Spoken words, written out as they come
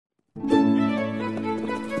You're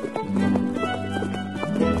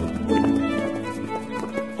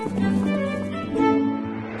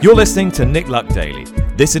listening to Nick Luck Daily.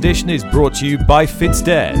 This edition is brought to you by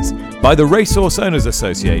FitzDares, by the Racehorse Owners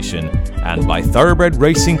Association, and by Thoroughbred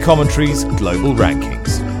Racing Commentary's Global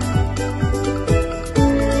Rankings.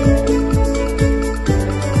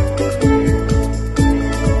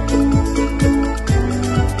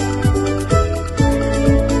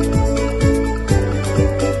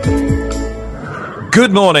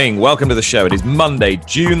 Good morning, welcome to the show. It is Monday,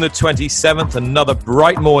 June the 27th, another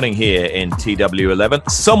bright morning here in TW11.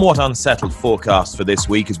 Somewhat unsettled forecast for this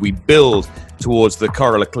week as we build towards the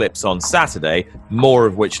coral eclipse on Saturday, more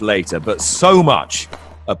of which later, but so much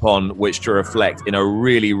upon which to reflect in a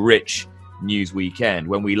really rich news weekend.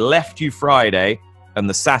 When we left you Friday and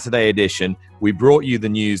the Saturday edition, we brought you the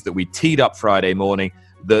news that we teed up Friday morning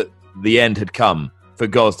that the end had come for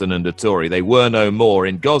Gosden and Dettori. They were no more.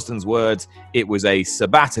 In Gosden's words, it was a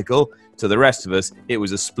sabbatical. To the rest of us, it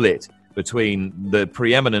was a split between the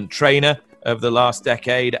preeminent trainer of the last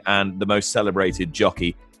decade and the most celebrated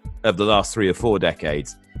jockey of the last 3 or 4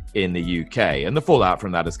 decades in the UK. And the fallout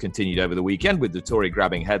from that has continued over the weekend, with Dettori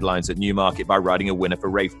grabbing headlines at Newmarket by riding a winner for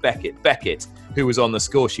Rafe Beckett. Beckett, who was on the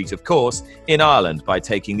score sheet, of course, in Ireland by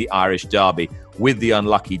taking the Irish Derby with the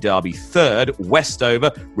unlucky Derby third,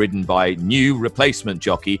 Westover, ridden by new replacement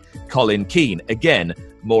jockey Colin Keane. Again,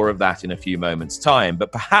 more of that in a few moments' time.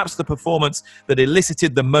 But perhaps the performance that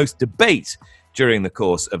elicited the most debate during the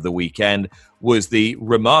course of the weekend was the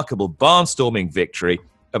remarkable barnstorming victory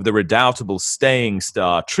of the redoubtable staying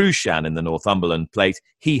star Trushan in the Northumberland Plate.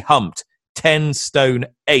 He humped 10 stone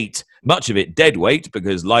 8, much of it deadweight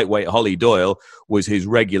because lightweight Holly Doyle was his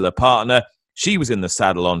regular partner. She was in the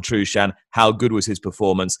saddle on Trushan. How good was his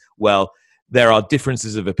performance? Well, there are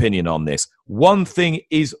differences of opinion on this. One thing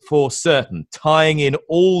is for certain, tying in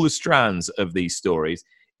all the strands of these stories,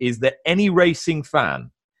 is that any racing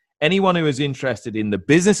fan, anyone who is interested in the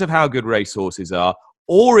business of how good racehorses are,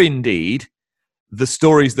 or indeed the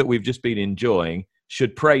stories that we've just been enjoying,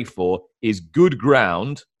 should pray for is good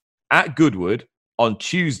ground at Goodwood on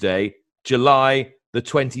Tuesday, July the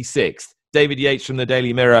 26th. David Yates from the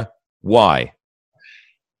Daily Mirror. Why?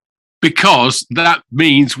 Because that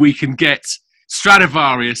means we can get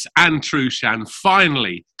Stradivarius and Trushan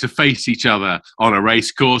finally to face each other on a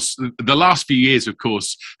race course. The last few years, of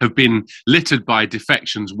course, have been littered by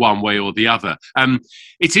defections one way or the other.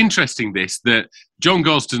 It's interesting that John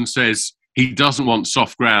Gosden says he doesn't want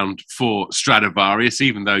soft ground for Stradivarius,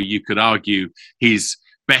 even though you could argue his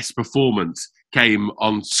best performance came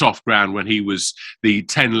on soft ground when he was the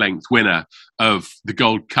 10-length winner of the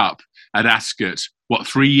Gold Cup at Ascot,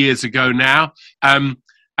 3 years ago now?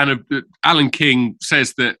 Alan King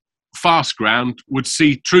says that fast ground would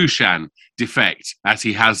see Trushan defect, as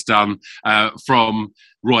he has done from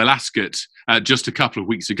Royal Ascot just a couple of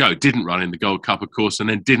weeks ago. Didn't run in the Gold Cup, of course, and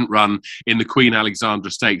then didn't run in the Queen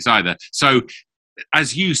Alexandra Stakes either. So,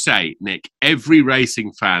 as you say, Nick, every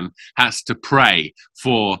racing fan has to pray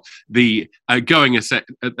for the going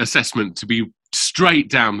assessment to be straight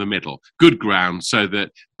down the middle, good ground, so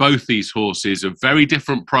that both these horses of very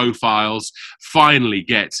different profiles finally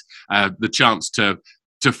get the chance to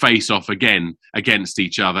face off again against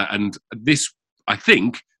each other. And this, I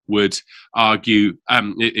think, would argue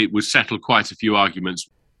it would settle quite a few arguments.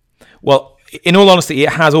 Well, in all honesty, it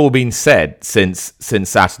has all been said since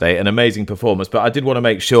Saturday. An amazing performance, but I did want to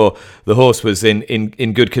make sure the horse was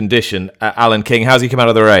in good condition. Alan King, how's he come out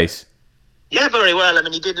of the race? Yeah, very well. I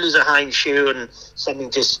mean, he did lose a hind shoe and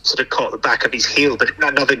something just sort of caught the back of his heel, but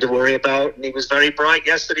nothing to worry about. And he was very bright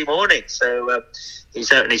yesterday morning. So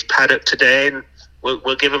he's out in his paddock today, and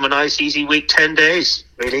we'll give him a nice, easy week, 10 days,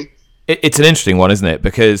 really. It's an interesting one, isn't it?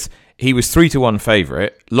 Because he was 3-1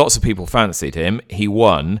 favourite. Lots of people fancied him. He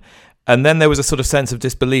won. And then there was a sort of sense of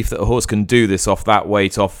disbelief that a horse can do this off that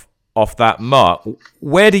weight, off that mark.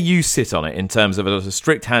 Where do you sit on it in terms of a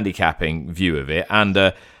strict handicapping view of it,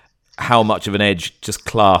 and how much of an edge just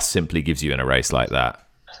class simply gives you in a race like that?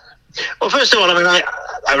 Well, first of all, I mean,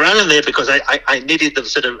 I ran him there because I needed them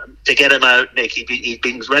sort of to get him out, Nick. He'd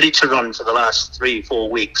been ready to run for the last 3-4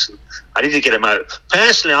 weeks. And I needed to get him out.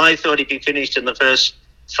 Personally, I thought he'd be finished in the first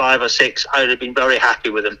 5 or 6. I would have been very happy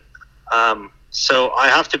with him. So I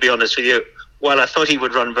have to be honest with you. While I thought he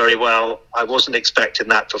would run very well, I wasn't expecting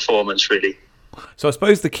that performance, really. So I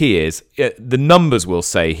suppose the key is the numbers will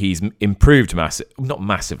say he's improved not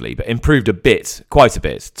massively, but improved quite a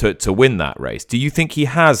bit to win that race. Do you think he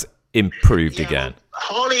has improved again?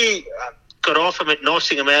 Holly got off him at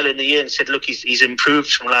Nottingham early in the year and said, look, he's improved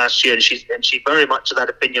from last year, and she very much of that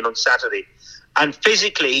opinion on Saturday. And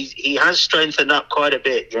physically, he has strengthened up quite a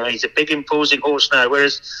bit. He's a big, imposing horse now,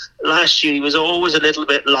 whereas last year he was always a little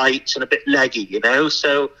bit light and a bit leggy,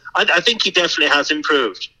 So I think he definitely has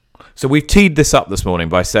improved. So we've teed this up this morning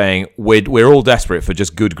by saying we're all desperate for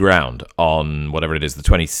just good ground on whatever it is, the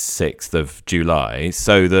 26th of July,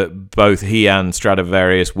 so that both he and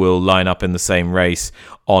Stradivarius will line up in the same race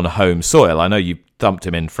on home soil. I know you thumped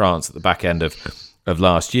him in France at the back end of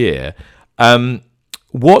last year.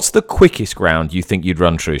 What's the quickest ground you think you'd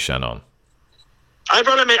run Trueshan on? I'd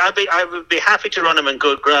run him. I would be happy to run him on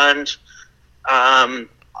good ground.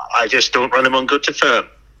 I just don't run him on good to firm.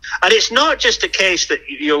 And it's not just a case that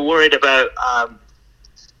you're worried about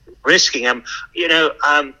risking him.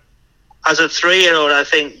 As a 3-year-old, I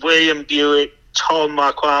think William Buick, Tom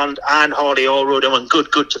Marquand, and Holly all rode him on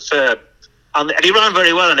good to firm. And he ran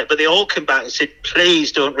very well on it, but they all came back and said,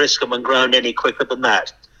 please don't risk him on ground any quicker than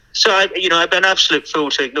that. So, I've been an absolute fool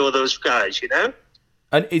to ignore those guys,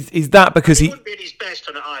 And is that because he wouldn't be at his best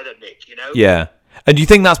on it either, Nick, Yeah. And do you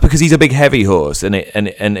think that's because he's a big heavy horse, and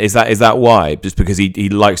is that why? Just because he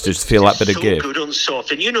likes to just feel that bit of give? Good on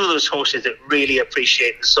soft, and those horses that really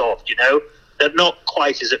appreciate the soft. They're not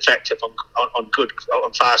quite as effective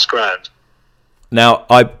on fast ground. Now,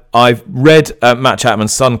 I've read Matt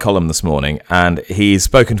Chapman's Sun column this morning, and he's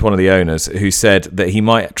spoken to one of the owners who said that he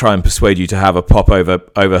might try and persuade you to have a pop over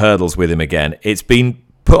hurdles with him again. It's been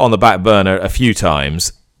put on the back burner a few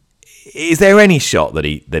times. Is there any shot that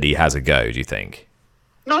he has a go, do you think?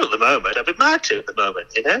 Not at the moment. I'd be mad to at the moment,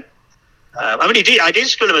 I did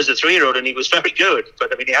school him as a 3-year-old, and he was very good.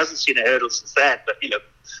 But he hasn't seen a hurdle since then.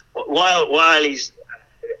 But while he's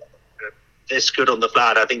this good on the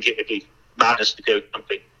flat, I think it would be madness to go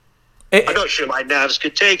jumping. I'm not sure my nerves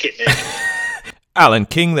could take it, Nick. Alan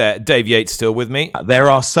King there, Dave Yates still with me. There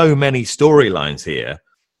are so many storylines here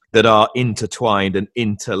that are intertwined and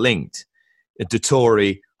interlinked.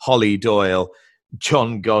 Dettori, Holly Doyle,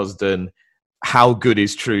 John Gosden, how good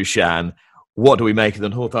is Trueshan? What do we make of the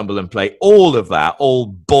Northumberland Plate? All of that, all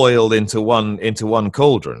boiled into one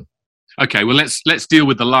cauldron. Okay, well, let's deal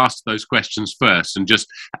with the last of those questions first, and just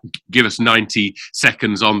give us 90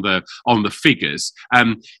 seconds on the figures.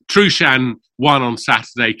 Trueshan won on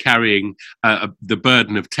Saturday, carrying the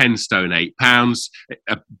burden of 10 stone 8 pounds,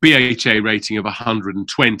 a BHA rating of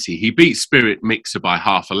 120. He beat Spirit Mixer by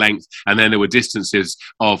half a length, and then there were distances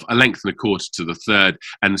of a length and a quarter to the third,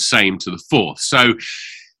 and same to the fourth. So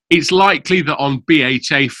it's likely that on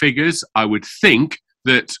BHA figures, I would think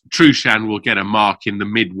that Trueshan will get a mark in the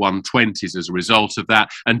mid-120s as a result of that.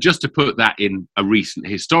 And just to put that in a recent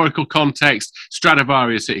historical context,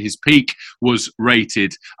 Stradivarius at his peak was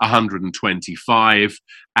rated 125,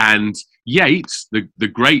 and Yates, the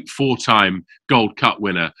great 4-time Gold Cup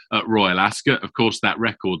winner at Royal Ascot, of course that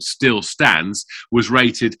record still stands, was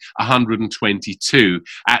rated 122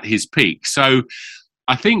 at his peak. So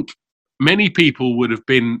I think many people would have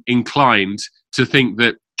been inclined to think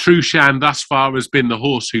that Trueshan thus far has been the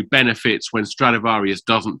horse who benefits when Stradivarius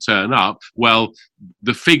doesn't turn up. Well,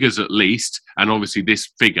 the figures at least, and obviously this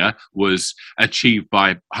figure was achieved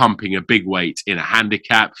by humping a big weight in a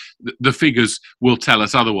handicap, the figures will tell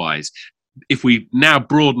us otherwise. If we now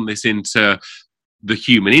broaden this into the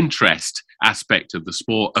human interest aspect of the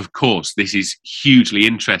sport, of course, this is hugely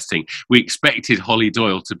interesting. We expected Holly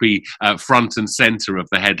Doyle to be front and centre of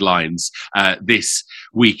the headlines this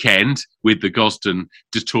weekend with the Gosden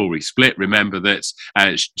Dettori split. Remember that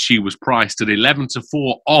she was priced at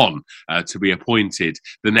 11-4 on to be appointed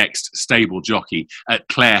the next stable jockey at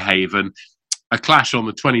Clarehaven. A clash on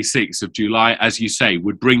the 26th of July, as you say,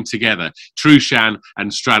 would bring together Trueshan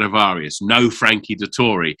and Stradivarius. No Frankie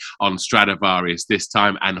Dettori on Stradivarius this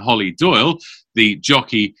time, and Holly Doyle, the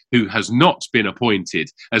jockey who has not been appointed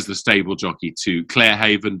as the stable jockey to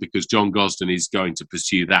Clarehaven, because John Gosden is going to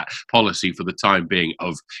pursue that policy for the time being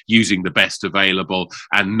of using the best available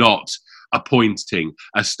and not appointing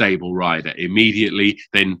a stable rider immediately.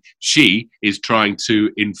 Then she is trying to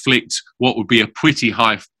inflict what would be a pretty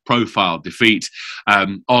high profile defeat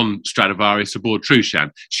on Stradivarius aboard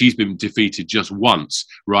Trueshan. She's been defeated just once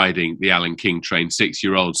riding the Alan King trained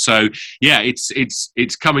 6-year-old. So yeah,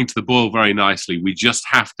 it's coming to the boil very nicely. We just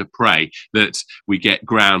have to pray that we get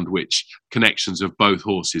ground which connections of both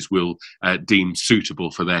horses will deem suitable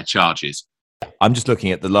for their charges. I'm just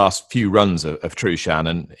looking at the last few runs of Trueshan,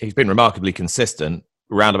 and he's been remarkably consistent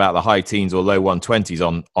around about the high teens or low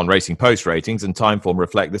 120s on Racing Post ratings, and Timeform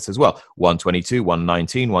reflect this as well. 122,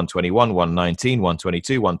 119, 121, 119,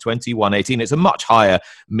 122, 120, 118. It's a much higher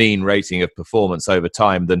mean rating of performance over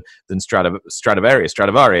time than Stradivarius.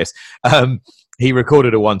 He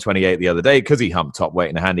recorded a 128 the other day because he humped top weight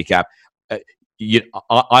in a handicap.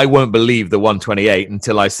 I won't believe the 128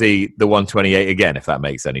 until I see the 128 again, if that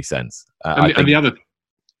makes any sense. And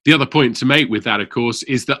the other point to make with that, of course,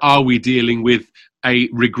 is that are we dealing with a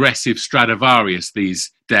regressive Stradivarius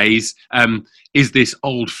these days? Is this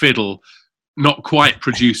old fiddle not quite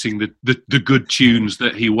producing the good tunes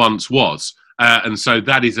that he once was? And so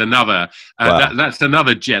that is another that's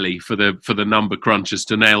another jelly for the number crunchers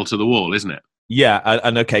to nail to the wall, isn't it? Yeah,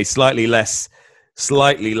 and okay, slightly less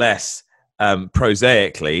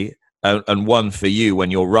prosaically, and one for you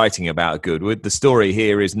when you're writing about Goodwood. The story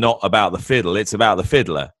here is not about the fiddle; it's about the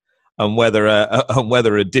fiddler, and whether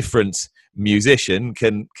a different musician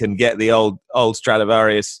can get the old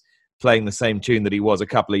Stradivarius playing the same tune that he was a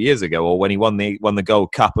couple of years ago, or when he won the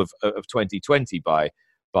Gold Cup of 2020 by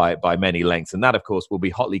many lengths. And that, of course, will be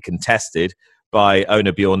hotly contested by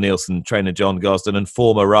owner Bjorn Nielsen, trainer John Gosden, and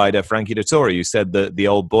former rider Frankie Dettori, who said that the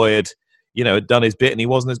old boy had done his bit and he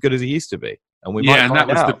wasn't as good as he used to be. And we might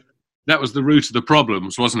find out. That was the root of the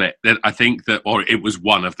problems, wasn't it? That I think that, or it was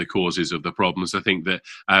one of the causes of the problems. I think that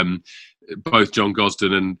both John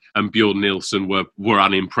Gosden and Bjorn Nielsen were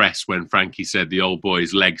unimpressed when Frankie said the old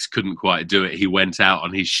boy's legs couldn't quite do it. He went out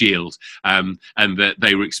on his shield, and that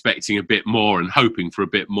they were expecting a bit more and hoping for a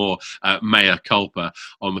bit more mea culpa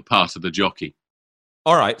on the part of the jockey.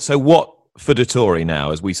 All right, so what for Dettori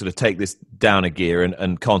now, as we sort of take this down a gear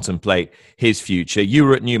and contemplate his future? You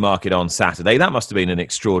were at Newmarket on Saturday. That must have been an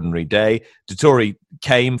extraordinary day. Dettori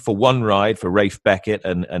came for one ride for Rafe Beckett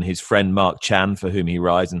and his friend Mark Chan, for whom he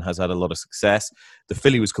rides and has had a lot of success. The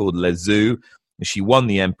filly was called Les Zoo. She won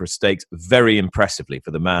the Emperor Stakes very impressively for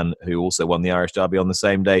the man who also won the Irish Derby on the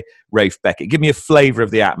same day, Rafe Beckett. Give me a flavour of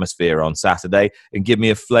the atmosphere on Saturday and give me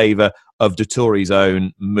a flavour of Dettori's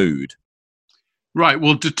own mood. Right,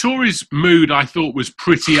 well, Dettori's mood, I thought, was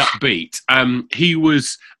pretty upbeat. He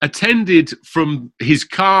was attended from his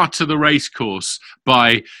car to the racecourse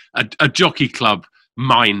by a jockey club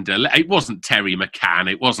minder. It wasn't Terry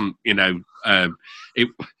McCann. It wasn't,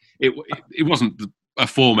 it wasn't a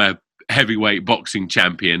former heavyweight boxing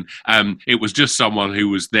champion. It was just someone who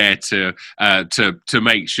was there to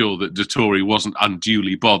make sure that Dettori wasn't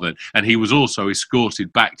unduly bothered, and he was also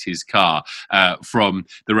escorted back to his car from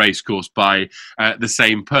the racecourse by the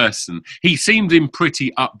same person. He seemed in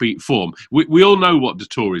pretty upbeat form. We all know what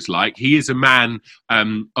Dettori's like. He is a man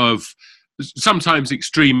of sometimes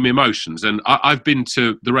extreme emotions, and I've been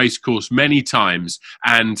to the racecourse many times,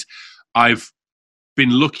 and I've been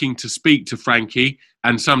looking to speak to Frankie,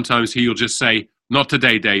 and sometimes he'll just say, "Not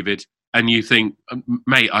today, David." And you think,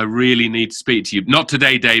 "Mate, I really need to speak to you." "Not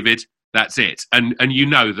today, David." That's it. And you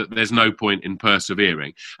know that there's no point in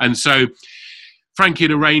persevering. And so Frankie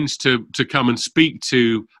had arranged to come and speak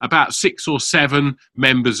to about 6 or 7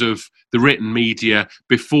 members of the written media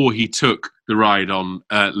before he took the ride on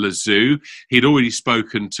Les Zoo. He'd already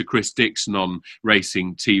spoken to Chris Dixon on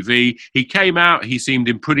Racing TV. He came out, he seemed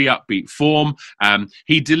in pretty upbeat form.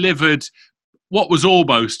 He delivered what was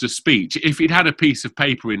almost a speech. If he'd had a piece of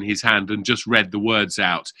paper in his hand and just read the words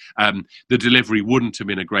out, the delivery wouldn't have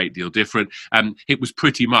been a great deal different. It was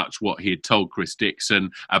pretty much what he had told Chris Dixon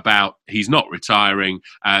about he's not retiring,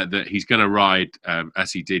 that he's going to ride,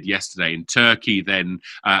 as he did yesterday, in Turkey, then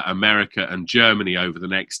America and Germany over the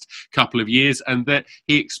next couple of years, and that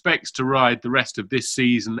he expects to ride the rest of this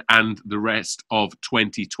season and the rest of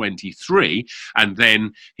 2023, and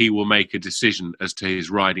then he will make a decision as to his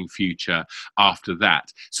riding future after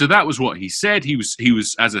that. So that was what he said. He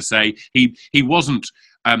was, as I say, he wasn't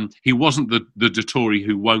the Dettori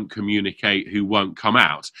who won't communicate, who won't come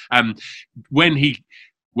out. When he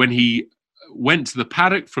went to the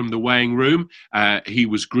paddock from the weighing room, he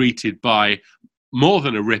was greeted by more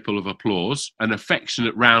than a ripple of applause, an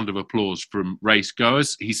affectionate round of applause from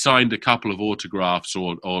racegoers. He signed a couple of autographs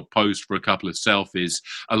or posed for a couple of selfies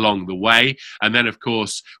along the way. And then, of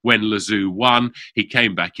course, when Les Zoo won, he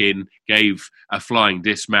came back in, gave a flying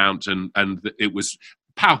dismount, and it was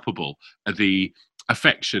palpable, the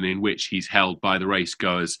affection in which he's held by the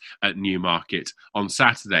racegoers at Newmarket on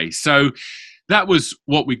Saturday. So that was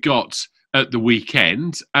what we got at the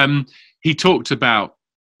weekend. He talked about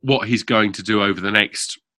what he's going to do over the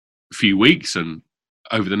next few weeks and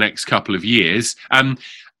over the next couple of years.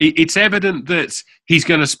 It's evident that he's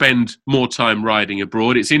going to spend more time riding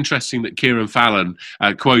abroad. It's interesting that Kieran Fallon,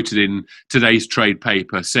 quoted in today's trade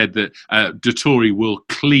paper, said that Dettori will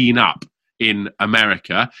clean up in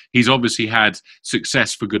America. He's obviously had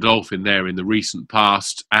success for Godolphin there in the recent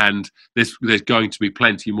past, and there's going to be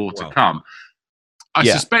plenty more to come. I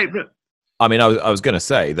suspect that. I mean, I was going to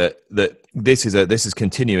say that this is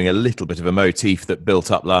continuing a little bit of a motif that built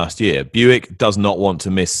up last year. Buick does not want to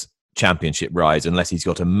miss championship rides unless he's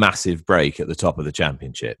got a massive break at the top of the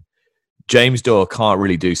championship. James Doyle can't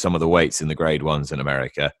really do some of the weights in the grade ones in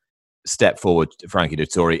America. Step forward, Frankie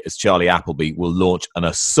Dettori, as Charlie Appleby will launch an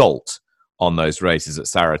assault on those races at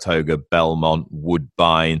Saratoga, Belmont,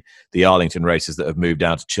 Woodbine, the Arlington races that have moved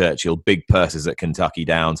down to Churchill, big purses at Kentucky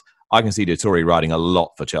Downs. I can see Dettori riding a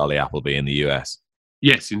lot for Charlie Appleby in the US.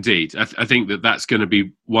 Yes, indeed. I think that's going to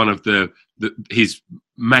be one of his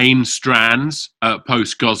main strands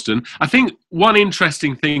post Gosden. I think one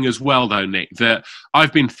interesting thing as well, though, Nick, that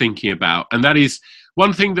I've been thinking about, and that is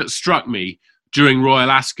one thing that struck me during Royal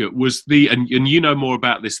Ascot was and you know more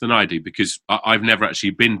about this than I do because I've never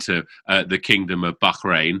actually been to the Kingdom of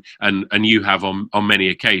Bahrain, and you have on many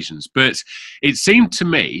occasions. But it seemed to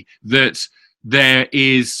me that there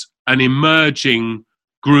is an emerging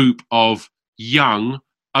group of young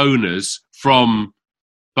owners from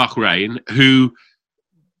Bahrain who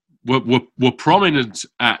were prominent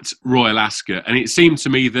at Royal Ascot, and it seemed to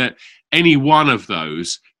me that any one of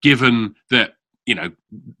those, given that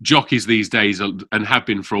jockeys these days and have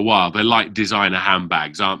been for a while, they like designer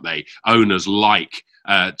handbags, aren't they? Owners like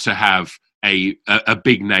to have a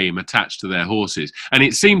big name attached to their horses, and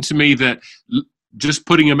it seemed to me that, just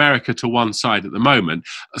putting America to one side at the moment,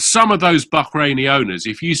 some of those Bahraini owners,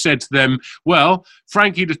 if you said to them, well,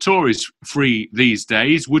 Frankie Dettori's free these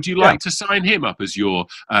days, would you like to sign him up as your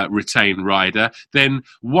retained rider? Then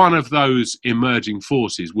one of those emerging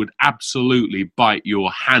forces would absolutely bite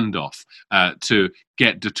your hand off to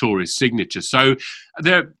get Dettori's signature. So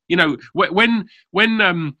there, when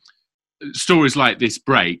stories like this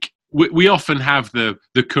break, we often have the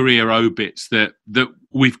career obits that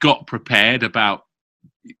we've got prepared about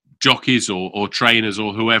jockeys or trainers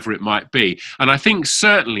or whoever it might be. And I think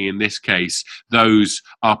certainly in this case, those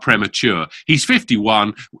are premature. He's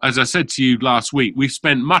 51. As I said to you last week, we've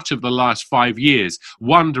spent much of the last 5 years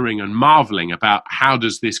wondering and marveling about how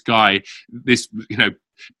does this guy,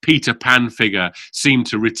 Peter Pan figure, seem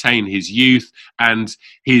to retain his youth and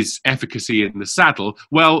his efficacy in the saddle.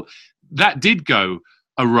 Well, that did go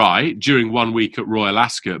awry during 1 week at Royal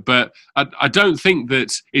Ascot, but I don't think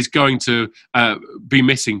that it's going to be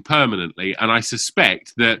missing permanently. And I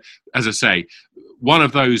suspect that, as I say, one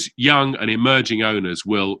of those young and emerging owners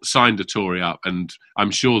will sign Dettori up, and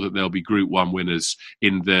I'm sure that there'll be Group 1 winners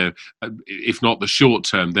in the, if not the short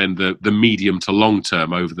term, then the medium to long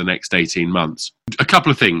term over the next 18 months. A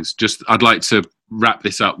couple of things just I'd like to wrap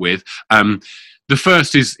this up with. The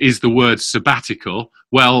first is the word sabbatical.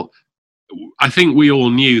 Well, I think we all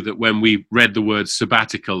knew that when we read the word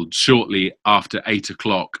sabbatical shortly after 8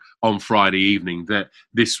 o'clock on Friday evening that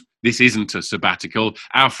this isn't a sabbatical.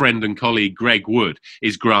 Our friend and colleague Greg Wood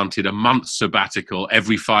is granted a month's sabbatical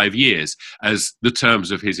every 5 years as the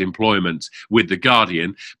terms of his employment with The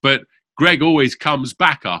Guardian. But Greg always comes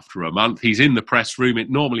back after a month. He's in the press room. It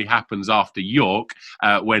normally happens after York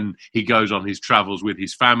when he goes on his travels with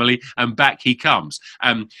his family, and back he comes.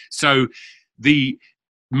 So the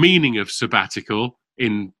meaning of sabbatical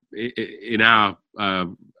in our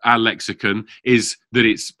lexicon is that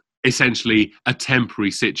it's essentially a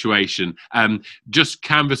temporary situation. Just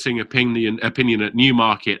canvassing opinion at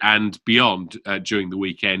Newmarket and beyond during the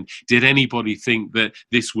weekend, did anybody think that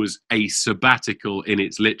this was a sabbatical in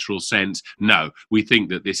its literal sense? No, we think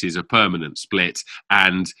that this is a permanent split,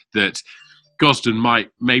 and that Gosden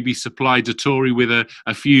might maybe supply Dettori with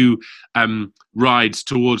a few rides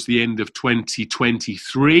towards the end of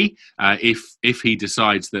 2023 if he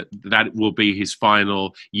decides that will be his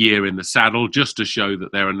final year in the saddle, just to show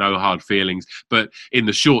that there are no hard feelings. But in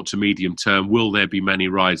the short to medium term, will there be many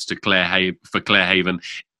rides to Clarehaven?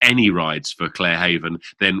 Any rides for Clarehaven?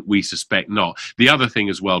 Then we suspect not. The other thing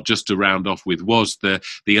as well, just to round off with, was the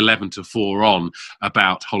 11-4 on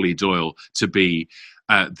about Holly Doyle to be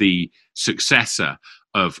the successor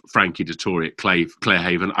of Frankie Dettori at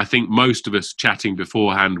Clarehaven. I think most of us chatting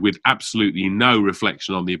beforehand with absolutely no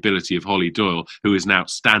reflection on the ability of Holly Doyle, who is an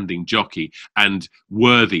outstanding jockey and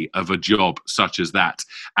worthy of a job such as that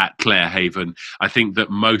at Clarehaven. I think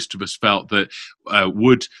that most of us felt that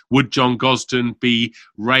would John Gosden be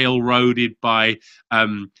railroaded by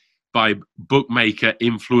bookmaker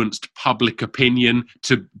influenced public opinion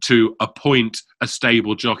to appoint a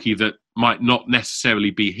stable jockey that might not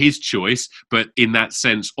necessarily be his choice, but in that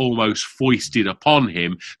sense almost foisted upon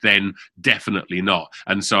him? Then definitely not.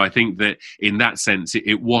 And so I think that in that sense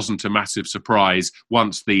it wasn't a massive surprise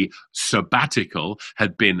once the sabbatical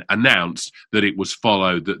had been announced that it was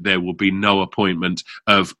followed that there will be no appointment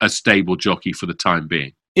of a stable jockey for the time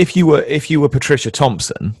being. If you were Patricia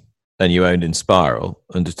Thompson and you owned Inspiral,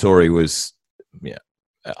 and Dettori was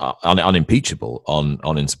unimpeachable on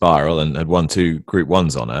Inspiral and had won 2 Group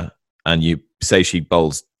 1s on her, and you say she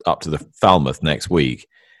bowls up to the Falmouth next week,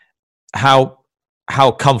 how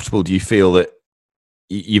comfortable do you feel that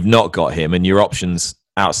you've not got him and your options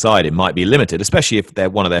outside him might be limited, especially if they're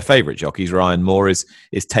one of their favourite jockeys, Ryan Moore, is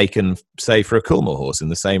taken, say, for a Coolmore horse in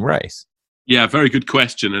the same race? Yeah, very good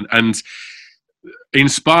question. And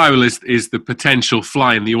Inspiral is the potential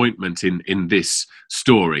fly in the ointment in this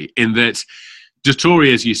story, in that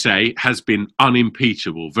Dettori, as you say, has been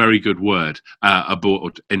unimpeachable. Very good word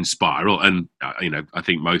aboard Inspiral, and I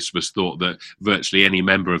think most of us thought that virtually any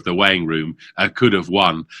member of the weighing room could have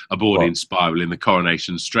won aboard Inspiral in the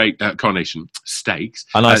Coronation Stakes.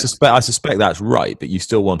 And I suspect that's right, but you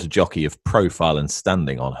still want a jockey of profile and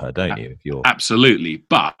standing on her, don't you? If you're absolutely.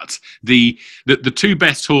 But the two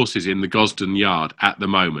best horses in the Gosden Yard at the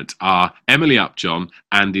moment are Emily Upjohn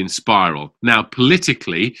and Inspiral. Now,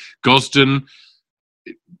 politically, Gosden,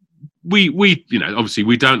 we obviously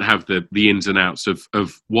we don't have the ins and outs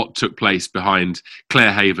of what took place behind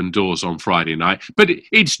Clarehaven doors on Friday night, but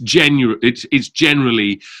it's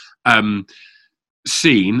generally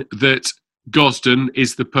seen that Gosden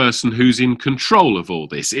is the person who's in control of all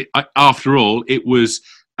this. After all, it was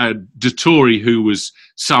Dettori who was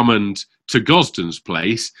summoned to Gosden's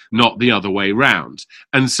place, not the other way round.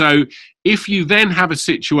 And so if you then have a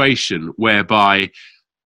situation whereby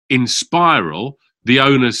Inspiral, the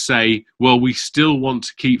owners say, well, we still want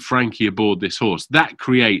to keep Frankie aboard this horse, that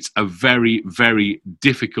creates a very, very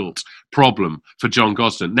difficult problem for John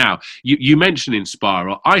Gosden. Now, you mentioned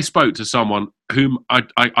Inspiral. I spoke to someone whom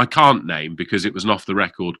I can't name because it was an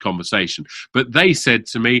off-the-record conversation, but they said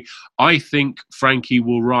to me, I think Frankie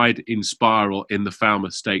will ride Inspiral in the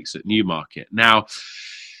Falmouth Stakes at Newmarket. Now,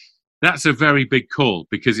 that's a very big call,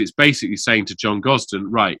 because it's basically saying to John Gosden,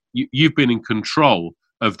 right, you've been in control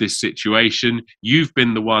of this situation. You've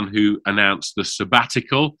been the one who announced the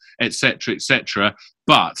sabbatical, etc.,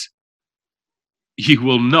 but you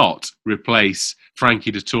will not replace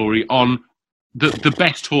Frankie Dettori on the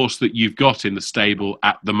best horse that you've got in the stable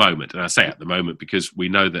at the moment. And I say at the moment because we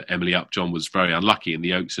know that Emily Upjohn was very unlucky in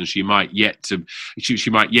the Oaks, and she might yet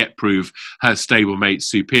prove her stablemate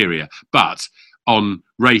superior. But on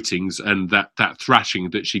ratings and that thrashing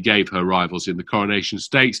that she gave her rivals in the Coronation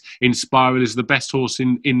Stakes, Inspiral is the best horse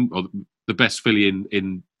or the best filly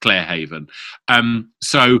in Clarehaven.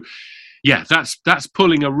 So yeah, that's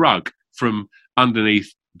pulling a rug from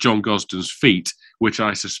underneath John Gosden's feet, which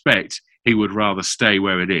I suspect he would rather stay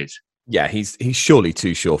where it is. Yeah, he's surely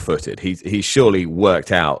too sure-footed. He's surely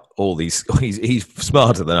worked out all these. He's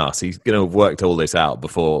smarter than us. He's going to have worked all this out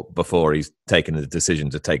before he's taken the decision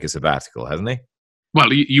to take a sabbatical, hasn't he?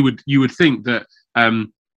 Well, you would think that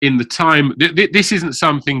in the time this isn't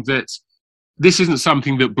something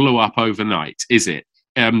that blew up overnight, is it?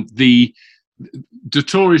 The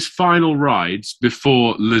Dettori's final rides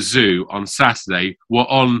before Le Zoo on Saturday were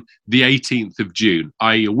on the 18th of June,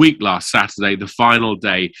 i.e. a week last Saturday, the final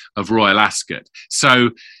day of Royal Ascot.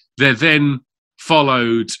 So there then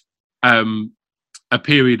followed a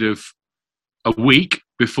period of a week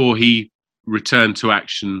before he returned to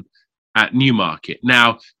action at Newmarket.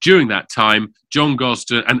 Now, during that time, John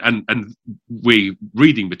Gosden, and we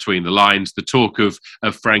reading between the lines, the talk of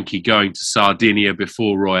Frankie going to Sardinia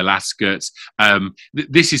before Royal Ascot.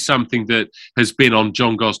 This is something that has been on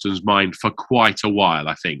John Gosden's mind for quite a while,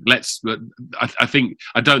 I think.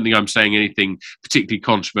 I don't think I'm saying anything particularly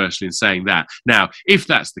controversial in saying that. Now, if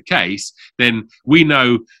that's the case, then we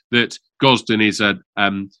know that Gosden is a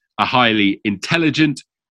highly intelligent,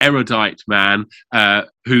 erudite man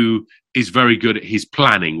who is very good at his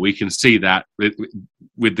planning. We can see that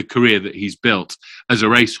with the career that he's built as a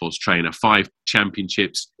racehorse trainer, 5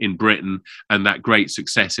 championships in Britain and that great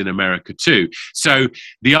success in America too. So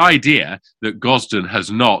the idea that Gosden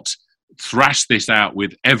has not thrashed this out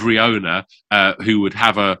with every owner who would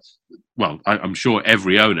have I'm sure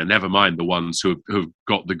every owner, never mind the ones who have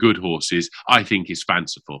got the good horses, I think is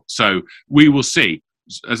fanciful. So we will see.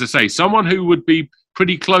 As I say, someone who would be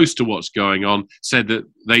pretty close to what's going on said that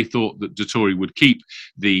they thought that Dettori would keep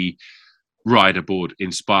the ride aboard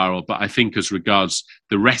Inspiral, but I think as regards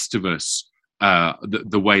the rest of us,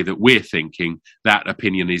 the way that we're thinking, that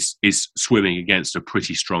opinion is swimming against a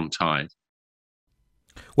pretty strong tide.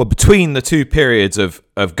 Well, between the two periods of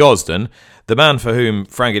Gosden, the man for whom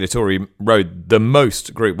Frankie Dettori rode the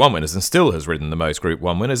most Group 1 winners and still has ridden the most Group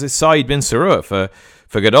 1 winners is Saeed Bin Suroor for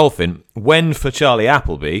Godolphin. When for Charlie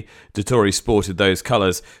Appleby, Dettori sported those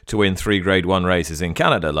colours to win 3 Grade 1 races in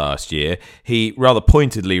Canada last year, he rather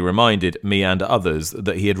pointedly reminded me and others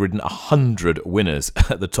that he had ridden 100 winners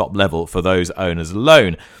at the top level for those owners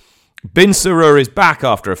alone. Bin Surur is back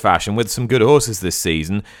after a fashion with some good horses this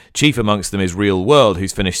season. Chief amongst them is Real World,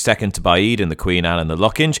 who's finished second to Baaeed in the Queen Anne and the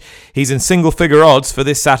Lockinge. He's in single-figure odds for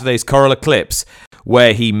this Saturday's Coral Eclipse,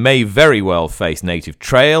 where he may very well face Native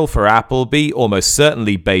Trail for Appleby, almost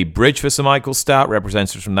certainly Bay Bridge for Sir Michael Stout.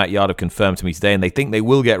 Representatives from that yard have confirmed to me today, and they think they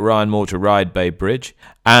will get Ryan Moore to ride Bay Bridge.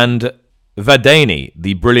 And Vadeni,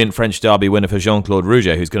 the brilliant French Derby winner for Jean-Claude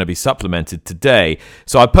Rouget, who's going to be supplemented today.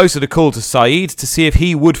 So I posted a call to Saeed to see if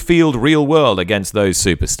he would field Real World against those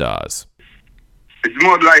superstars. It's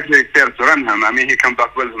more likely to run him. I mean, he came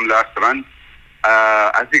back well from last run.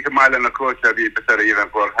 I think Mile and Lakota be better even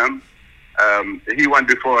for him. He won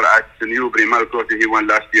before at Newbury, Malakota. He won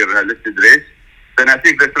last year a listed race. Then I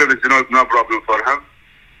think the trip is no problem for him.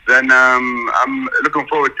 Then I'm looking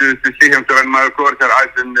forward to see him to run Malakota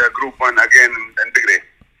as in Group 1 again in big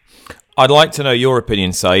race. I'd like to know your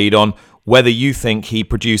opinion, Saeed, on whether you think he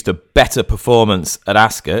produced a better performance at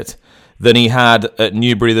Ascot than he had at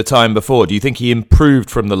Newbury the time before. Do you think he improved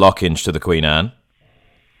from the Lockinge to the Queen Anne?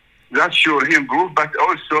 That's sure, he improved, but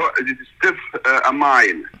also it is stiff a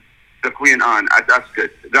mile, the Queen Anne at Ascot.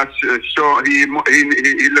 That's so he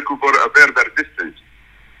looking for a further distance.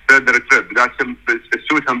 Further trip, that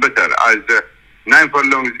suits him better, as 9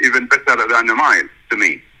 furlongs even better than a mile to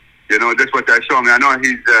me. You know, that's what I show me. I know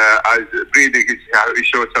he's as breathing, he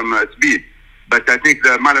showed some speed, but I think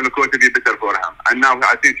the mile and the quarter be better for him. And now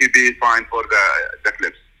I think he'll be fine for the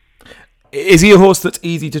Eclipse. Is he a horse that's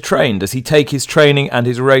easy to train? Does he take his training and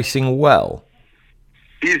his racing well?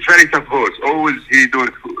 He's very tough horse. Always he doing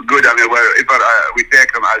good. I mean, wherever we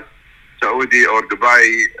take him as Saudi or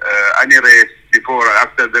Dubai, any race, before or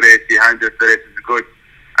after the race, he handles the race is good.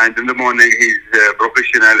 And in the morning, he's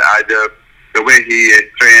professional at the way he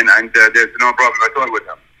train, and there's no problem at all with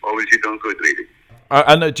him. Always he's doing good, really.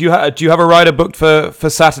 And do you have a rider booked for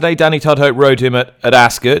Saturday? Danny Tudhope rode him at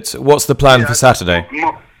Ascot. What's the plan for Saturday?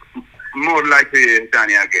 More likely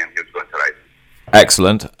Danny again. He's going to ride.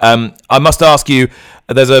 Excellent. I must ask you,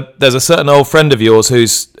 there's a certain old friend of yours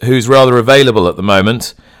who's rather available at the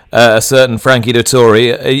moment. A certain Frankie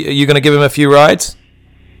Dettori. Are you going to give him a few rides?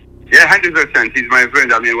 Yeah, 100%. He's my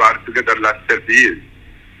friend. I mean, we are together last 30 years.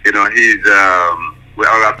 You know, we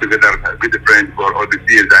are together, good friends for all these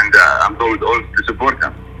years, and I'm going always to support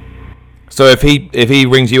him. So if he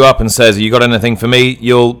rings you up and says, "You got anything for me?"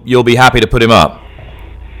 you'll be happy to put him up.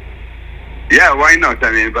 Yeah, why not?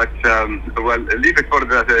 I mean, but leave it for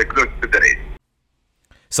the close to the race.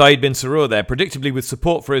 Saeed Bin Surur there, predictably with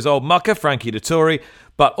support for his old mucker, Frankie Dettori,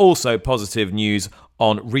 but also positive news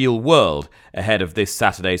on Real World ahead of this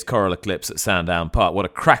Saturday's Coral Eclipse at Sandown Park. What a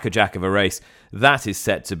crackerjack of a race that is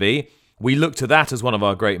set to be. We look to that as one of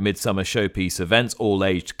our great midsummer showpiece events,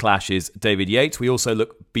 all-aged clashes, David Yates. We also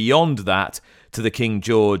look beyond that to the King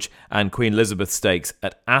George and Queen Elizabeth Stakes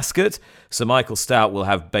at Ascot. Sir Michael Stout will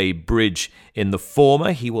have Bay Bridge in the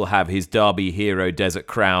former. He will have his Derby hero Desert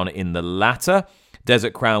Crown in the latter.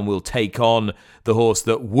 Desert Crown will take on the horse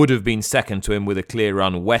that would have been second to him with a clear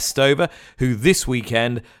run, Westover, who this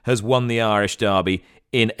weekend has won the Irish Derby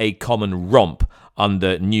in a common romp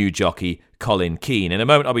under new jockey Colin Keane. In a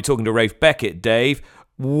moment, I'll be talking to Rafe Beckett. Dave,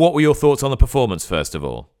 what were your thoughts on the performance, first of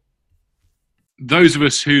all? Those of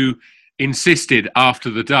us who insisted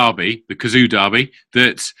after the Derby, the Kazoo Derby,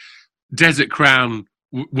 that Desert Crown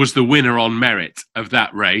was the winner on merit of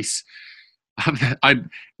that race,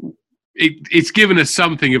 it's given us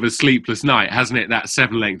something of a sleepless night, hasn't it, that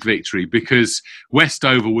 7-length victory, because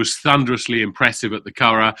Westover was thunderously impressive at the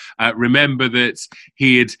Curragh. Remember that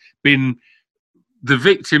he had been the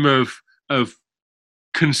victim of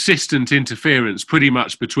consistent interference pretty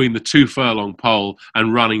much between the 2 furlong pole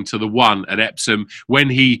and running to the 1 at Epsom. When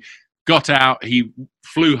he got out, he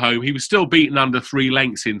flew home. He was still beaten under 3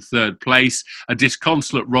 lengths in 3rd place. A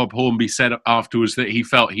disconsolate Rob Hornby said afterwards that he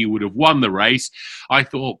felt he would have won the race. I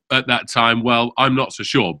thought at that time, well, I'm not so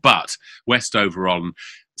sure. But Westover on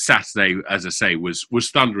Saturday, as I say, was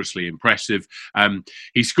thunderously impressive.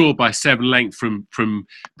 He scored by 7 lengths from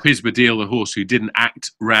Pisbadil, the horse who didn't act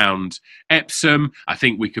round Epsom. I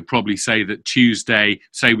think we could probably say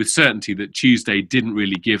with certainty that Tuesday didn't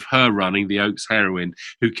really give her running, the Oaks heroine,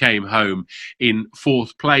 who came home in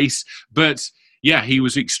 4th place. But yeah, he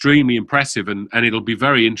was extremely impressive, and it'll be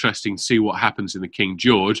very interesting to see what happens in the King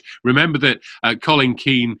George. Remember that Colin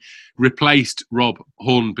Keane replaced Rob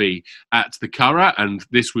Hornby at the Curragh, and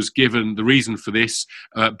this was given, the reason for this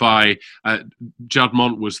by Judd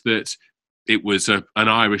was that it was an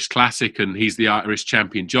Irish classic, and he's the Irish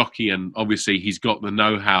champion jockey, and obviously he's got the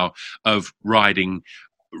know-how of riding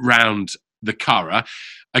round the Curragh.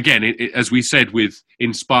 Again, as we said with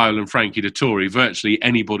Inspiral and Frankie Dettori, virtually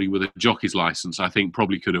anybody with a jockey's licence, I think,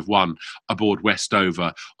 probably could have won aboard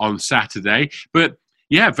Westover on Saturday. But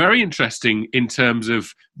yeah, very interesting in terms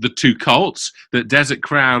of the two colts, that Desert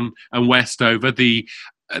Crown and Westover, the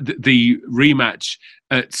rematch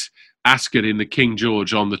at Ascot in the King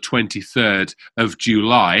George on the 23rd of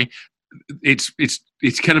July. It's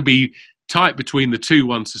going to be tight between the two,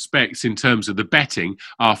 one suspects, in terms of the betting,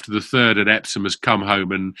 after the third at Epsom has come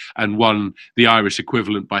home and won the Irish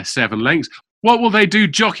equivalent by 7 lengths. What will they do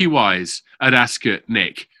jockey-wise at Ascot,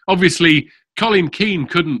 Nick? Obviously, Colin Keane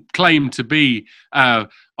couldn't claim to be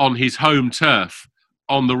on his home turf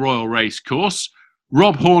on the Royal Racecourse.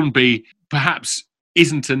 Rob Hornby perhaps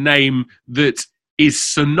isn't a name that is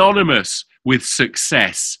synonymous with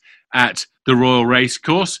success at the Royal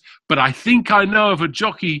Racecourse, but I think I know of a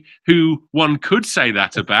jockey who one could say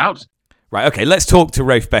that about. Right, okay, let's talk to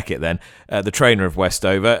Rafe Beckett then, the trainer of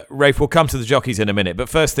Westover. Rafe, we'll come to the jockeys in a minute, but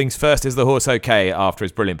first things first, is the horse okay after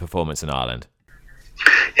his brilliant performance in Ireland?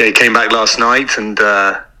 Yeah, he came back last night and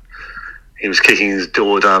he was kicking his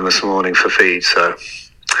door down this morning for feed, so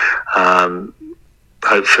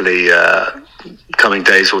hopefully coming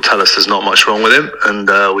days will tell us there's not much wrong with him, and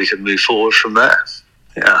we can move forward from there.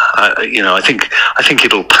 Yeah, I think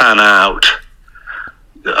it'll pan out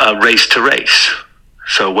race to race.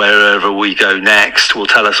 So wherever we go next will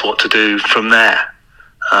tell us what to do from there.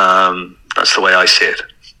 That's the way I see it.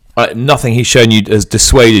 Nothing he's shown you has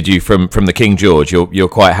dissuaded you from the King George. You're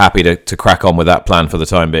quite happy to crack on with that plan for the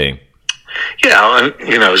time being. Yeah,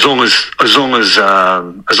 as long as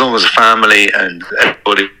the family and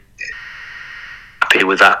everybody happy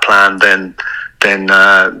with that plan, then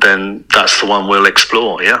that's the one we'll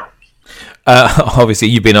explore. Yeah. Obviously,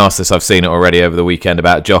 you've been asked this. I've seen it already over the weekend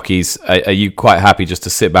about jockeys. Are you quite happy just to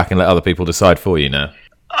sit back and let other people decide for you now?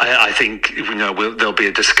 I think there'll be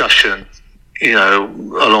a discussion,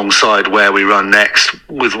 alongside where we run next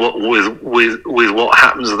with what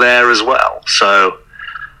happens there as well. So,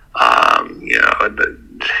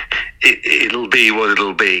 it'll be what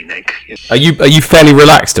it'll be, Nick. Are you fairly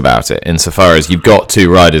relaxed about it, insofar as you've got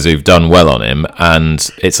two riders who've done well on him, and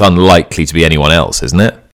it's unlikely to be anyone else, isn't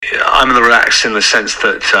it? Yeah, I'm relaxed in the sense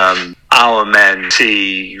that our men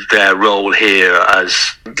see their role here as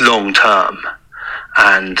long term,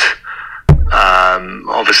 and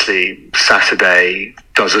obviously Saturday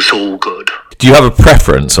does us all good. Do you have a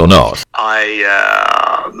preference or not? I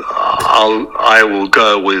will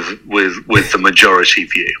go with the majority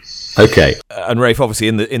view. Okay, and Rafe, obviously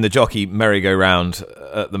in the jockey merry-go-round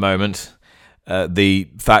at the moment. The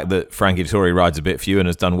fact that Frankie Dettori rides a bit for you and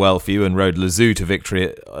has done well for you and rode Lazoo to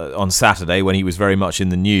victory on Saturday when he was very much in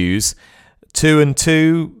the news. 2 and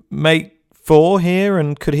 2 make 4 here,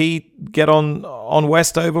 and could he get on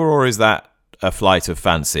Westover, or is that a flight of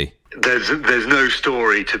fancy? There's no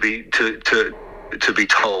story to be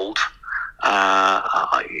told.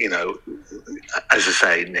 As I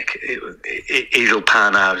say, Nick, it'll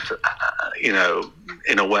pan out, in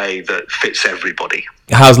a way that fits everybody.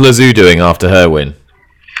 How's Lazoo doing after her win?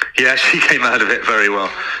 Yeah, she came out of it very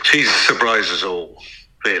well. She's surprised us all,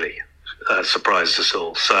 really. Surprised us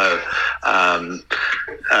all. So,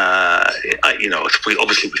 we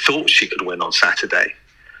thought she could win on Saturday,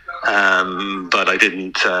 but I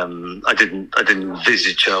didn't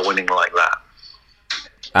envisage her winning like that.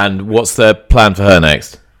 And what's the plan for her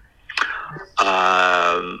next?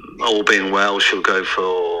 All being well, she'll go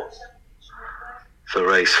for the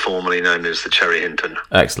race formerly known as the Cherry Hinton.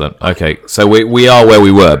 Excellent. Okay, so we are where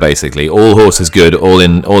we were, basically. All horses good, all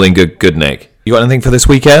in good nick. You got anything for this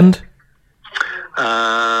weekend?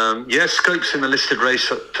 Yes, Scope's in the listed race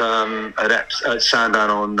at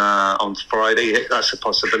Sandown on Friday. That's a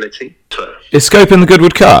possibility. Is Scope in the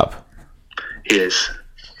Goodwood Cup? He is.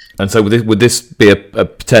 And so would this be a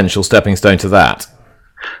potential stepping stone to that?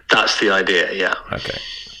 That's the idea, yeah. Okay,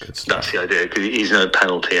 good stuff. That's the idea, because he's no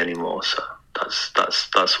penalty anymore, so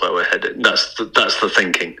that's where we're headed. That's the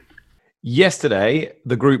thinking. Yesterday,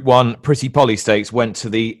 the Group 1 Pretty Polly Stakes went to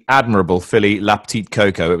the admirable filly La Petite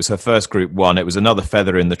Coco. It was her first Group 1. It was another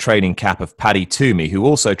feather in the training cap of Paddy Toomey, who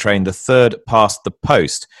also trained the third past the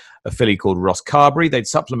post, a filly called Ross Carberry. They'd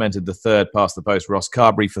supplemented the third past the post, Ross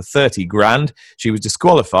Carberry, for 30 grand. She was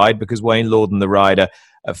disqualified because Wayne Lorden, the rider,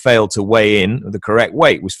 failed to weigh in. The correct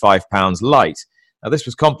weight was £5 light. Now, this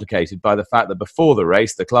was complicated by the fact that before the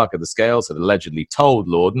race, the clerk of the scales had allegedly told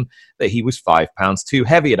Lorden that he was £5 too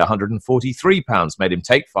heavy at £143, made him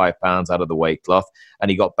take £5 out of the weight cloth,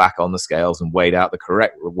 and he got back on the scales and weighed out the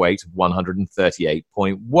correct weight of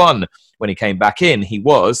 138.1. When he came back in, he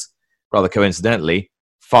was, rather coincidentally,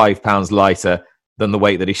 £5 lighter than the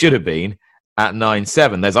weight that he should have been, at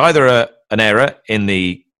 9.7. There's either an error in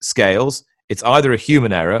the scales, it's either a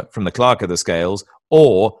human error from the clerk of the scales,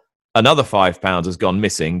 or another £5 has gone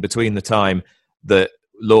missing between the time that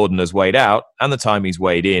Lorden has weighed out and the time he's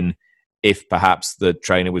weighed in. If perhaps the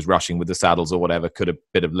trainer was rushing with the saddles or whatever, could a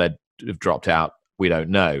bit of lead have dropped out? We don't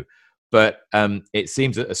know. But it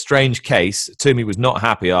seems a strange case. Toomey was not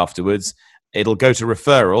happy afterwards. It'll go to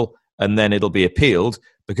referral and then it'll be appealed.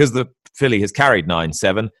 Because the filly has carried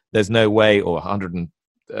 9.7, there's no way, or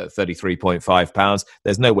 £133.5,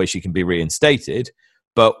 there's no way she can be reinstated.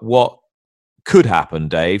 But what could happen,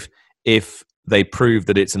 Dave, if they prove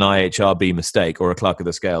that it's an IHRB mistake or a clerk of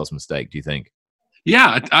the scales mistake, do you think?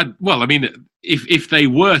 Yeah, well, I mean, if they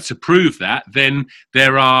were to prove that, then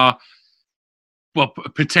there are, well,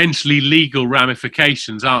 potentially legal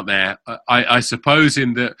ramifications, aren't there? I suppose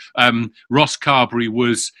in that Ross Carberry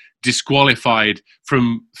was disqualified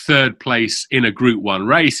from third place in a Group 1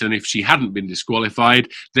 race, and if she hadn't been disqualified,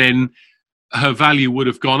 then her value would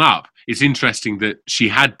have gone up. It's interesting that she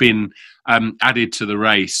had been added to the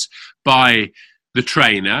race by the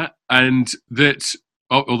trainer, and that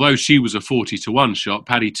although she was a 40-1 shot,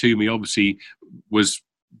 Paddy Toomey obviously was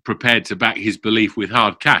prepared to back his belief with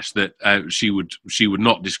hard cash that she would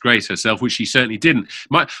not disgrace herself, which she certainly didn't.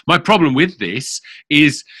 My problem with this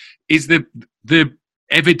is the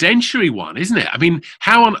evidentiary one, isn't it? I mean,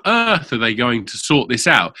 how on earth are they going to sort this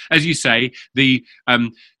out? As you say, the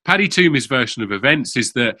Paddy Toomey's version of events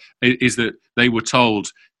is that they were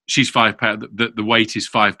told she's £5, that the weight is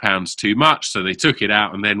 £5 too much, so they took it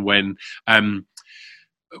out, and then when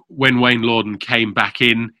Wayne Lorden came back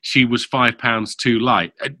in, she was £5 too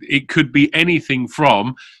light. It could be anything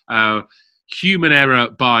from human error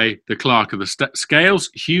by the clerk of the scales,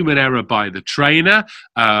 human error by the trainer,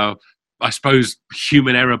 I suppose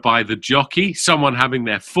human error by the jockey, someone having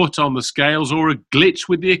their foot on the scales, or a glitch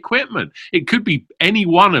with the equipment. It could be any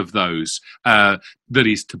one of those that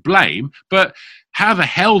is to blame, but how the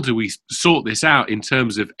hell do we sort this out in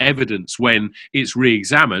terms of evidence when it's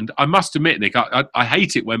re-examined? I must admit, Nick, I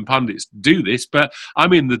hate it when pundits do this, but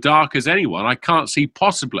I'm in the dark as anyone. I can't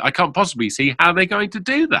possibly see how they're going to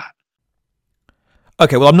do that.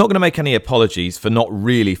 Okay, well, I'm not going to make any apologies for not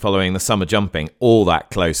really following the summer jumping all that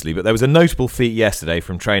closely, but there was a notable feat yesterday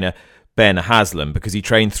from trainer Ben Haslam, because he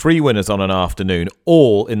trained 3 winners on an afternoon,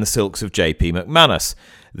 all in the silks of JP McManus,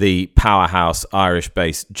 the powerhouse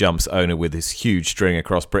Irish-based jumps owner with his huge string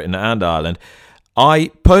across Britain and Ireland. I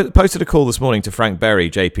posted a call this morning to Frank Berry,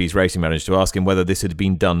 JP's racing manager, to ask him whether this had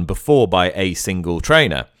been done before by a single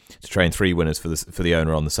trainer, to train 3 winners for the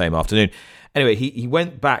owner on the same afternoon. Anyway, he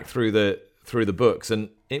went back through the books, and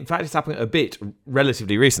in fact it's happened a bit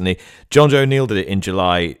relatively recently. John Joe O'Neill did it in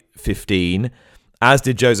July 15, as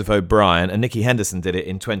did Joseph O'Brien, and Nicky Henderson did it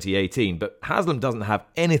in 2018. But Haslam doesn't have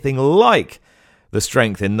anything like the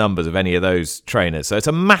strength in numbers of any of those trainers, so it's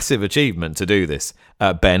a massive achievement to do this.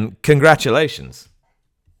 Ben, congratulations.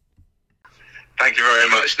 Thank you very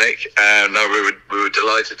much, Nick. No, we were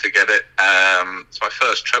delighted to get it. It's my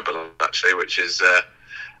first treble, actually, which is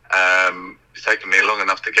it's taken me long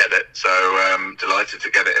enough to get it, so delighted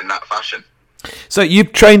to get it in that fashion. So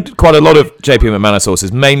you've trained quite a lot of JP McManus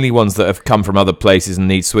horses, mainly ones that have come from other places and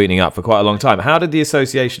need sweetening up for quite a long time. How did the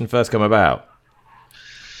association first come about?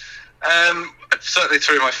 Certainly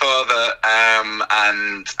through my father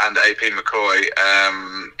and AP McCoy.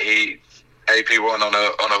 AP won on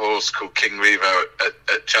a horse called King Revo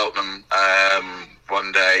at Cheltenham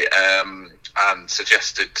one day, and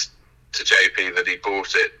suggested to JP that he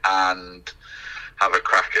bought it and have a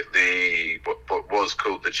crack at what was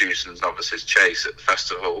called the Dewsons Novices Chase at the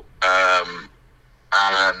festival.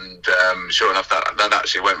 And sure enough, that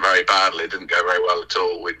actually went very badly. It didn't go very well at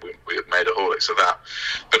all. We made a Horlicks of that.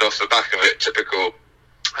 But off the back of it,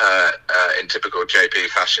 in typical JP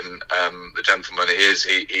fashion, the gentleman he is,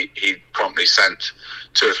 he promptly sent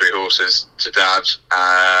 2 or 3 horses to Dad,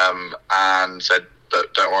 and said,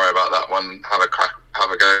 "Don't worry about that one. Have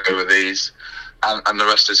a go with these," and the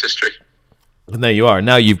rest is history. And there you are.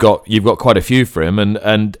 Now you've got quite a few for him,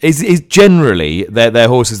 and is generally they're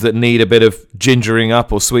horses that need a bit of gingering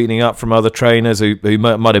up or sweetening up from other trainers who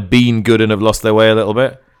might have been good and have lost their way a little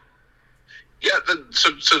bit. Yeah,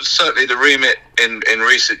 so certainly the remit in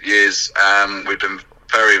recent years, we've been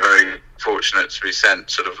very, very fortunate to be sent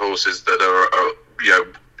sort of horses that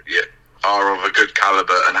are of a good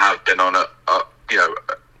caliber and have been on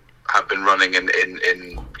have been running in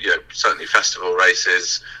certainly festival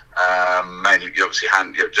races. Mainly, obviously,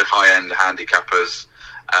 just high-end handicappers,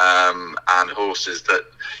 and horses that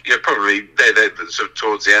probably they're sort of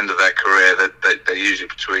towards the end of their career. They're usually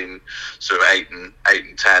between sort of 8 and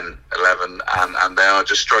 10, 11, and they are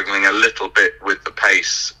just struggling a little bit with the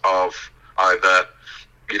pace of either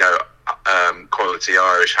quality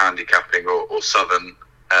Irish handicapping or Southern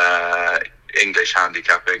English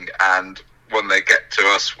handicapping. And when they get to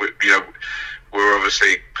us, we're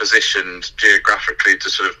obviously positioned geographically to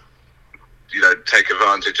sort of take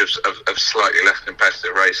advantage of slightly less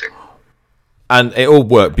competitive racing. And it all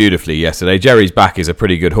worked beautifully yesterday. Jerry's Back is a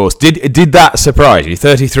pretty good horse. Did that surprise you?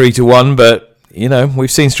 33-1, but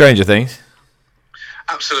we've seen stranger things.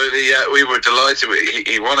 Absolutely, yeah. We were delighted.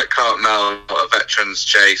 He won at Cartmel, a veterans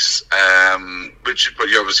chase, which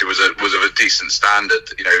obviously was of a decent standard.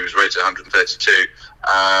 He was rated 132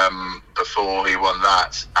 before he won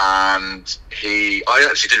that, and I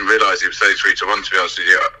actually didn't realise he was 33-1. To be honest with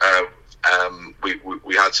you,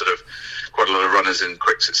 we had sort of quite a lot of runners in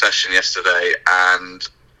quick succession yesterday, and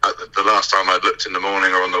the last time I'd looked in the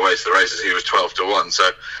morning or on the way to the races, he was 12-1.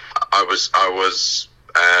 So I was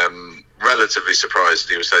relatively surprised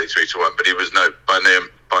that he was 33-1, but he was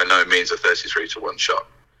by no means a 33-1 shot.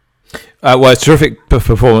 Well, it's a terrific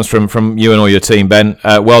performance from you and all your team, Ben.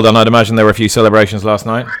 Well done. I'd imagine there were a few celebrations last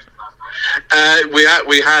night. We had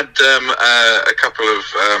a couple of.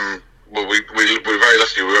 We were very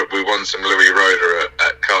lucky. We won some Louis Roeder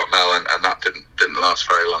at Cartmel, and that didn't last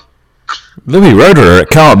very long. Louis Roeder at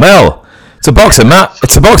Cartmel. It's a box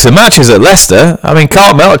of matches at Leicester. I mean,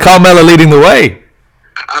 Cartmel are leading the way.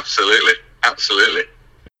 Absolutely.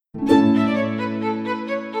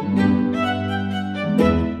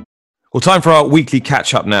 Well, time for our weekly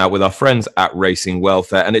catch-up now with our friends at Racing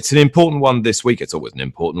Welfare, and it's an important one this week. It's always an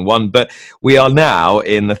important one, but we are now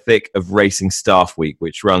in the thick of Racing Staff Week,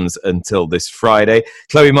 which runs until this Friday.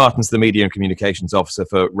 Chloe Martin's the Media and Communications Officer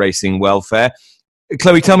for Racing Welfare.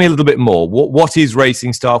 Chloe, tell me a little bit more. What is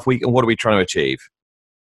Racing Staff Week, and what are we trying to achieve?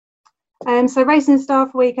 So Racing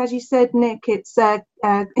Staff Week, as you said, Nick, it's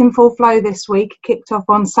in full flow this week. Kicked off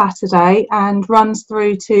on Saturday and runs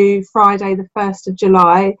through to Friday, the 1st of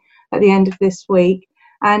July. At the end of this week,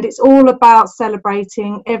 and it's all about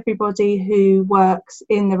celebrating everybody who works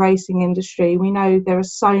in the racing industry. We know there are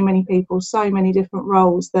so many people, so many different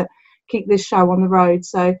roles that keep this show on the road,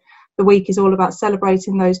 so the week is all about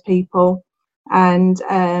celebrating those people and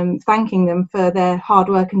thanking them for their hard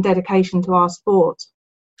work and dedication to our sport.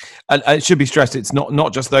 And it should be stressed, it's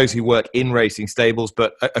not just those who work in racing stables,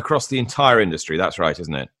 but across the entire industry. That's right,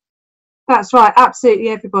 isn't it? That's right, absolutely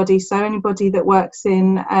everybody. So anybody that works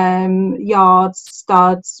in yards,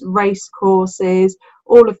 studs, race courses,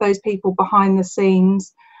 all of those people behind the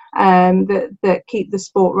scenes that keep the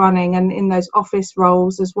sport running, and in those office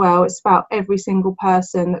roles as well. It's about every single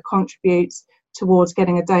person that contributes towards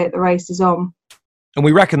getting a day at the races on. And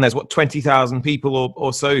we reckon there's 20,000 people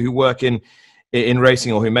or so who work in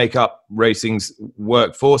racing, or who make up racing's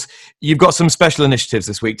workforce. You've got some special initiatives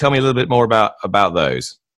this week. Tell me a little bit more about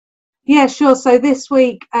those. Yeah, sure. So this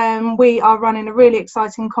week we are running a really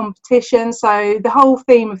exciting competition. So the whole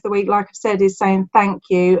theme of the week, like I've said, is saying thank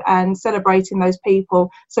you and celebrating those people.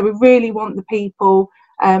 So we really want the people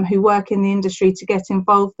who work in the industry to get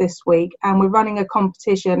involved this week. And we're running a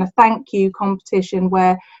competition, a thank you competition,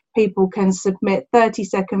 where people can submit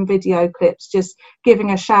 30-second video clips just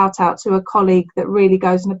giving a shout out to a colleague that really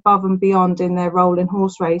goes above and beyond in their role in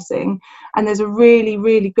horse racing. And there's a really,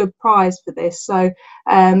 really good prize for this. So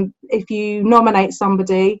if you nominate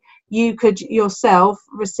somebody, you could yourself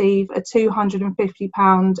receive a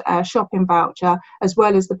 £250 shopping voucher, as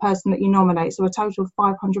well as the person that you nominate. So a total of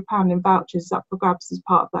 £500 in vouchers up for grabs as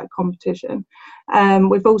part of that competition.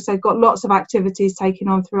 We've also got lots of activities taking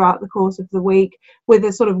on throughout the course of the week with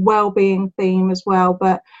a sort of well-being theme as well.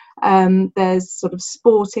 But there's sort of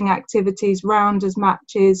sporting activities, rounders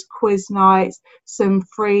matches, quiz nights, some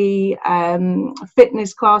free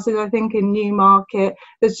fitness classes, I think, in Newmarket.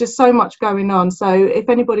 There's just so much going on. So if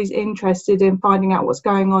anybody's interested in finding out what's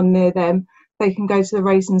going on near them, they can go to the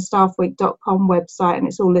racingstaffweek.com website, and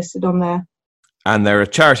it's all listed on there. And there are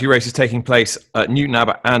charity races taking place at Newton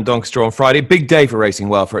Abbot and Doncaster on Friday. Big day for Racing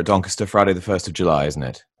Welfare at Doncaster, Friday the 1st of July, isn't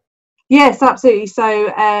it? Yes, absolutely. So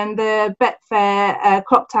the Betfair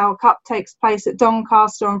Clock Tower Cup takes place at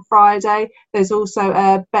Doncaster on Friday. There's also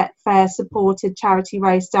a Betfair supported charity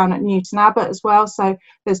race down at Newton Abbot as well. So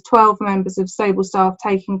there's 12 members of stable staff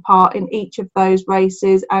taking part in each of those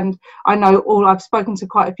races. And I know I've spoken to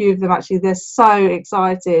quite a few of them actually. They're so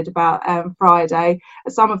excited about Friday.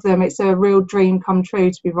 Some of them, it's a real dream come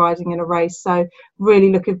true to be riding in a race. So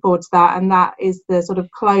really looking forward to that. And that is the sort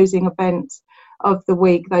of closing event of the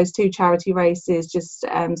week, those 2 charity races, just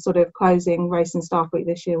sort of closing Racing Staff Week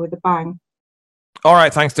this year with a bang. All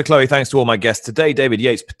right, thanks to Chloe. Thanks to all my guests today. David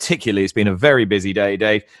Yates particularly. It's been a very busy day,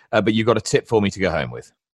 Dave, but you've got a tip for me to go home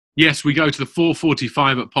with. Yes, we go to the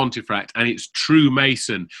 4:45 at Pontefract, and it's True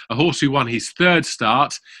Mason, a horse who won his 3rd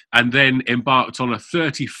start and then embarked on a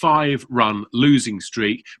 35-run losing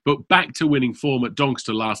streak, but back to winning form at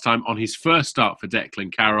Doncaster last time on his 1st start for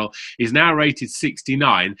Declan Carroll. Is now rated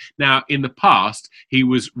 69. Now, in the past, he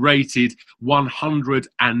was rated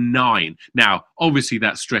 109. Now, obviously,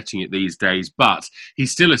 that's stretching it these days, but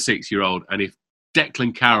he's still a 6-year-old, and if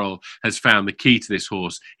Declan Carroll has found the key to this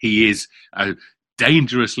horse, he is a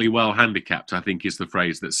dangerously well handicapped, I think is the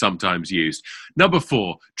phrase that's sometimes used. Number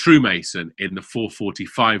 4, True Mason in the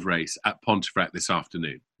 4:45 race at Pontefract this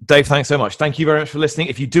afternoon. Dave, thanks so much. Thank you very much for listening.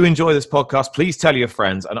 If you do enjoy this podcast, please tell your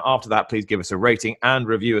friends. And after that, please give us a rating and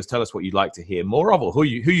review us. Tell us what you'd like to hear more of or who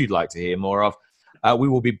you'd like to hear more of. We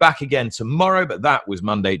will be back again tomorrow, but that was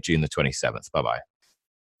Monday, June the 27th. Bye-bye.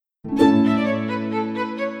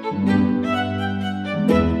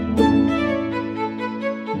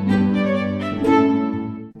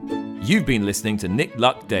 You've been listening to Nick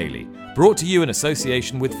Luck Daily, brought to you in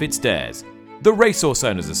association with FitzDares, the Racehorse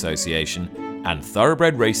Owners Association, and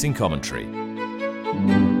Thoroughbred Racing Commentary.